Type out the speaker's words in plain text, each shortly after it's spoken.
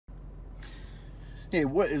Hey,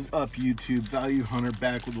 what is up, YouTube? Value Hunter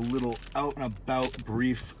back with a little out and about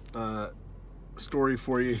brief story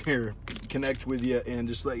for you here. Connect with you and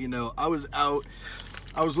just let you know I was out.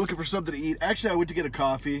 I was looking for something to eat. Actually, I went to get a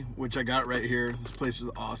coffee, which I got right here. This place is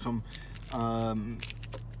awesome.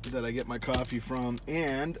 That I get my coffee from,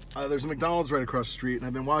 and there's a McDonald's right across the street, and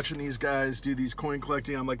I've been watching these guys do these coin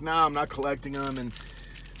collecting. I'm like, nah, I'm not collecting them, and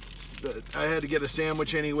I had to get a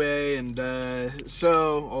sandwich anyway, and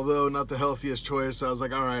so although not the healthiest choice, I was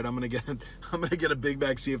like, all right, I'm gonna get a Big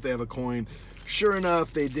Mac, see if they have a coin. Sure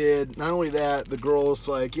enough, they did. Not only that, the girl's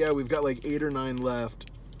like, yeah, we've got like 8 or 9 left.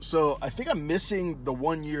 So I think I'm missing the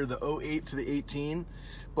 1 year, the 08 to the 18,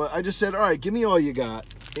 but I just said, all right, give me all you got.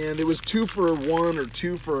 And it was 2 for 1 or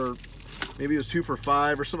 2 for, maybe it was 2 for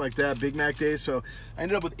 5 or something like that, Big Mac Day. So I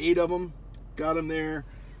ended up with 8 of them, got them there,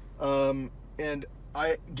 and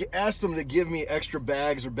I asked them to give me extra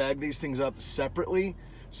bags or bag these things up separately.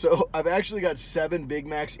 So I've actually got 7 Big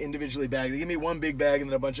Macs individually bagged. They give me 1 big bag and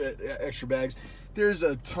then a bunch of extra bags. There's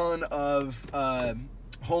a ton of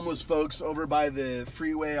homeless folks over by the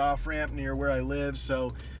freeway off-ramp near where I live,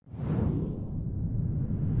 so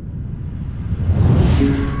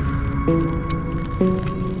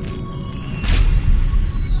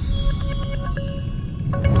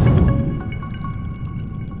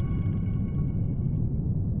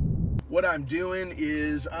what I'm doing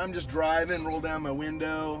is I'm just driving, roll down my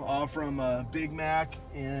window, offer them a Big Mac,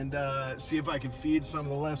 and see if I can feed some of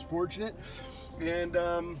the less fortunate, and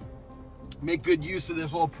make good use of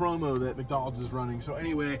this little promo that McDonald's is running. So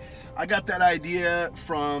anyway, I got that idea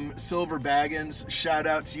from Silver Baggins. Shout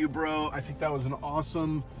out to you, bro. I think that was an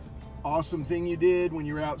awesome thing you did when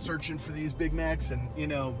you were out searching for these Big Macs, and you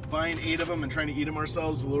know, buying 8 of them and trying to eat them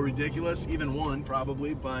ourselves is a little ridiculous, even 1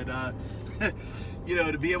 probably, but you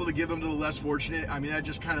know, to be able to give them to the less fortunate, I mean, that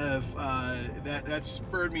just kind of that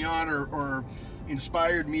spurred me on or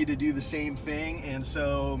inspired me to do the same thing. And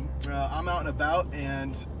so I'm out and about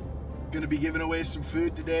and gonna be giving away some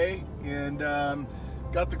food today, and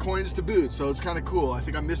got the coins to boot, so it's kind of cool. I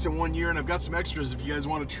think I'm missing 1 year, and I've got some extras if you guys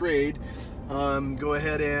want to trade. Go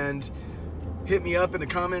ahead and hit me up in the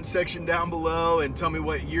comment section down below and tell me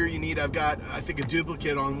what year you need. I've got, I think, a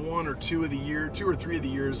duplicate on 1 or 2 of the year, 2 or 3 of the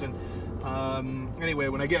years, and anyway,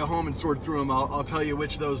 when I get home and sort through them, I'll tell you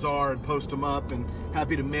which those are and post them up, and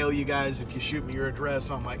happy to mail you guys if you shoot me your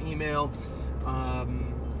address on my email,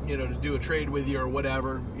 you know, to do a trade with you or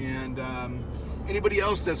whatever. And anybody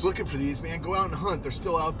else that's looking for these, man, go out and hunt. They're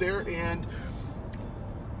still out there, and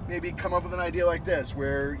maybe come up with an idea like this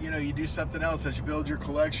where, you know, you do something else as you build your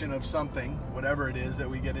collection of something, whatever it is that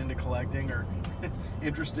we get into collecting or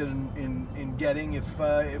interested in getting.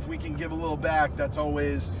 If we can give a little back, that's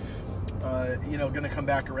always you know, gonna come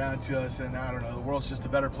back around to us, and I don't know, the world's just a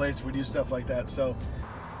better place if we do stuff like that. So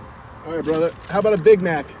all right, brother, how about a Big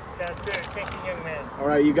Mac? Sounds good. Thank you, young man. All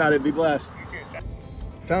right, you got it. Be blessed. You too.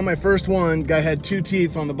 Found my first one. Guy had 2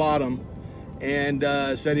 teeth on the bottom, and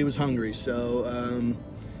said he was hungry, so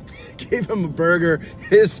gave him a burger.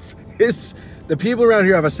 The people around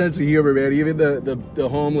here have a sense of humor, man. Even the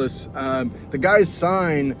homeless. The guy's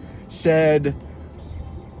sign said,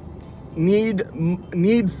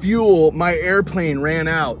 "Need fuel. My airplane ran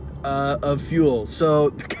out of fuel." So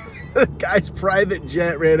the guy's private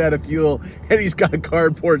jet ran out of fuel, and he's got a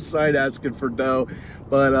cardboard sign asking for dough,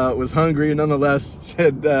 but was hungry and nonetheless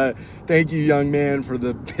said, thank you, young man, for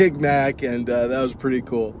the Big Mac, and that was pretty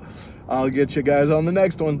cool. I'll get you guys on the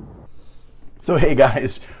next one. So hey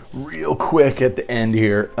guys, real quick at the end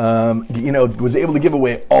here, you know, was able to give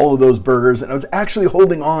away all of those burgers, and I was actually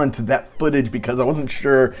holding on to that footage because I wasn't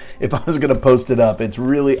sure if I was going to post it up. It's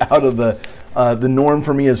really out of the norm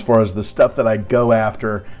for me as far as the stuff that I go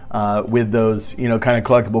after with those, you know, kind of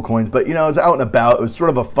collectible coins. But you know, I was out and about. It was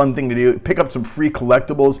sort of a fun thing to do. Pick up some free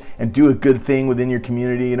collectibles and do a good thing within your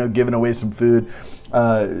community. You know, giving away some food.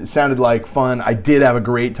 Sounded like fun. I did have a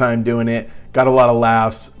great time doing it. Got a lot of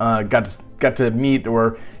laughs. Got to meet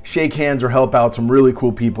or shake hands or help out some really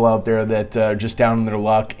cool people out there that are just down on their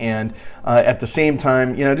luck, and at the same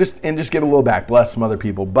time, you know, just give a little back, bless some other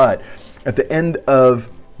people. But at the end of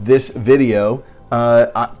this video,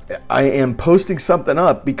 I am posting something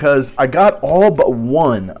up because I got all but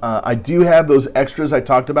 1. I do have those extras I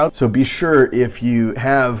talked about, so be sure if you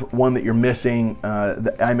have one that you're missing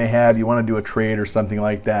that I may have, you want to do a trade or something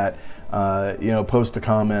like that, you know, post a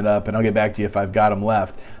comment up and I'll get back to you if I've got them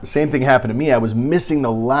left. The same thing happened to me. I was missing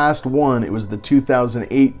the last one. It was the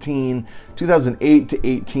 2008 to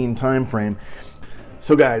 18 time frame.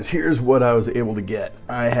 So guys, here's what I was able to get.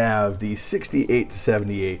 I have the 68 to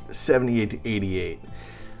 78, 78 to 88.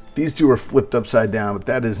 These two are flipped upside down, but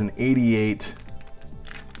that is an 88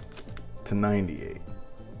 to to 98.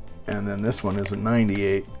 And then this one is a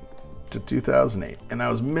 98 to 2008. And I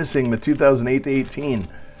was missing the 2008 to 18.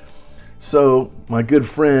 So my good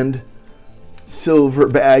friend Silver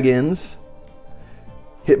Baggins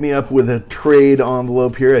hit me up with a trade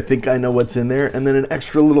envelope here. I think I know what's in there. And then an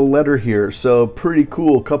extra little letter here. So pretty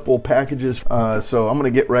cool, couple packages. So I'm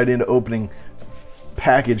gonna get right into opening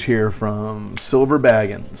package here from Silver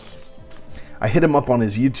Baggins. I hit him up on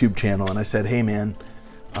his YouTube channel and I said, hey man,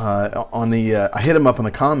 I hit him up in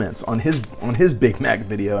the comments on his Big Mac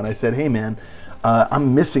video, and I said, hey man,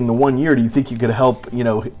 I'm missing the 1 year. Do you think you could help,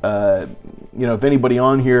 if anybody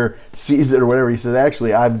on here sees it or whatever? He said,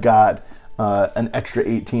 actually, I've got an extra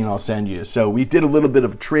 18 I'll send you. So we did a little bit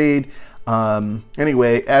of a trade.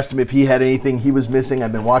 Anyway, asked him if he had anything he was missing.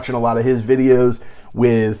 I've been watching a lot of his videos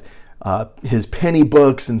with his penny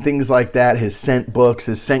books and things like that, his cent books,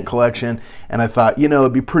 his cent collection. And I thought,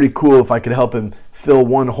 it'd be pretty cool if I could help him fill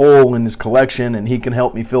one hole in his collection and he can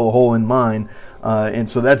help me fill a hole in mine. And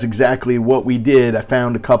so that's exactly what we did. I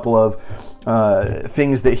found a couple of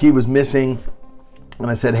things that he was missing. And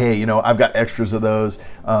I said, hey, I've got extras of those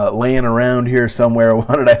laying around here somewhere.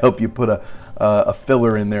 Why don't I help you put a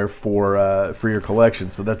filler in there for your collection?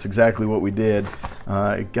 So that's exactly what we did.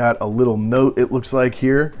 I got a little note, it looks like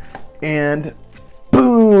here. And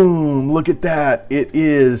boom, look at that. It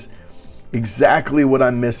is exactly what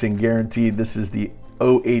I'm missing, guaranteed. This is the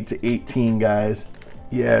 08 to 18, guys.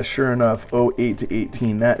 Yeah, sure enough, 08 to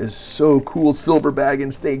 18. That is so cool. Silver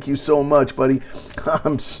Baggins, thank you so much, buddy.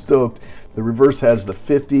 I'm stoked. The reverse has the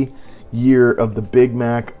 50 year of the Big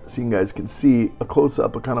Mac, so you guys can see a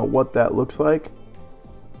close-up of kind of what that looks like.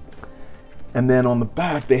 And then on the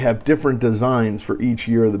back, they have different designs for each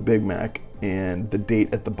year of the Big Mac and the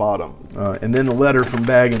date at the bottom. And then the letter from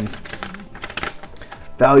Baggins.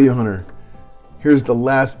 Value Hunter, here's the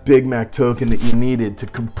last Big Mac token that you needed to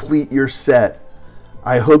complete your set.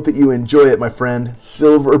 I hope that you enjoy it, my friend.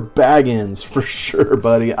 Silver Baggins, for sure,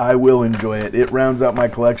 buddy. I will enjoy it. It rounds out my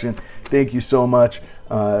collection. Thank you so much.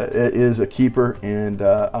 It is a keeper, and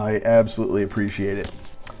I absolutely appreciate it.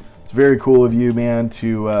 It's very cool of you, man,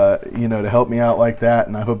 to to help me out like that,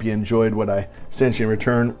 and I hope you enjoyed what I sent you in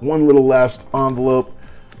return. One little last envelope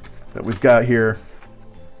that we've got here.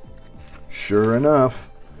 Sure enough,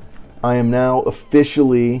 I am now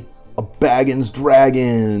officially a Baggins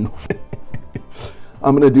Dragon.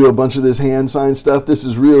 I'm gonna do a bunch of this hand sign stuff. This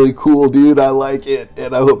is really cool, dude. I like it,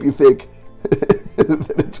 and I hope you think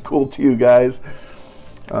that it's cool too, guys.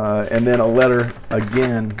 And then a letter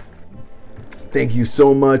again. Thank you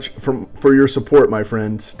so much for your support, my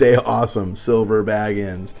friend. Stay awesome, Silver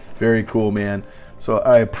Baggins. Very cool, man. So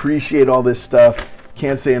I appreciate all this stuff.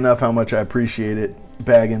 Can't say enough how much I appreciate it,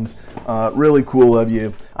 Baggins. Really cool of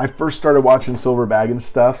you. I first started watching Silver Baggins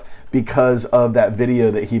stuff because of that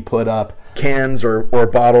video that he put up, cans or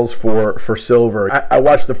bottles for silver. I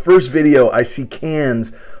watched the first video. I see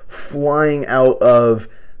cans flying out of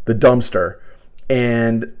the dumpster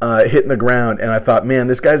and hitting the ground, and I thought, man,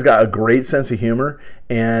 this guy's got a great sense of humor,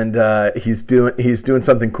 and he's doing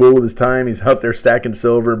something cool with his time. He's out there stacking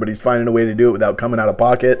silver, but he's finding a way to do it without coming out of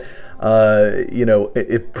pocket.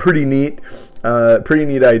 Pretty neat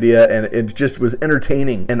idea, and it just was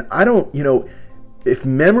entertaining. And I don't, if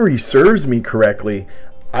memory serves me correctly,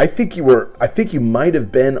 I think you might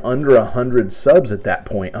have been under 100 subs at that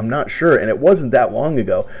point. I'm not sure, and it wasn't that long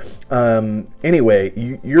ago. Anyway,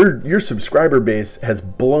 your subscriber base has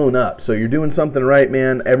blown up, so you're doing something right,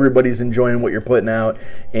 man. Everybody's enjoying what you're putting out,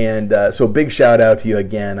 and so big shout out to you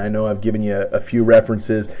again. I know I've given you a few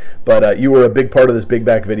references, but you were a big part of this Big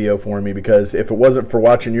Back video for me, because if it wasn't for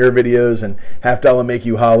watching your videos, and Half Dollar Make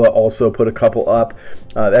You Holla also put a couple up,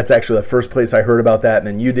 that's actually the first place I heard about that, and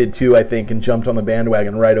then you did too, I think, and jumped on the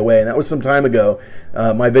bandwagon right away, and that was some time ago.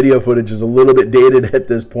 My video footage is a little bit dated at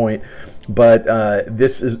this point, but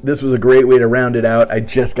this was a great way to round it out. I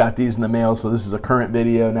just got these in the mail, so this is a current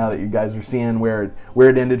video now that you guys are seeing where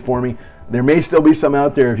it ended for me. There may still be some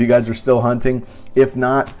out there if you guys are still hunting. If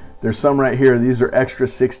not, there's some right here. These are extra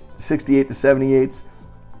 68 to 78s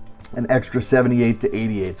and extra 78 to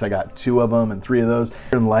 88s. I got 2 of them and 3 of those.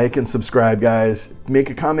 And like and subscribe, guys.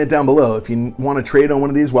 Make a comment down below if you want to trade on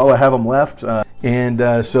one of these while I have them left.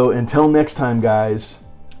 So until next time, guys,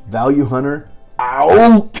 Value Hunter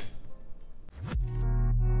out.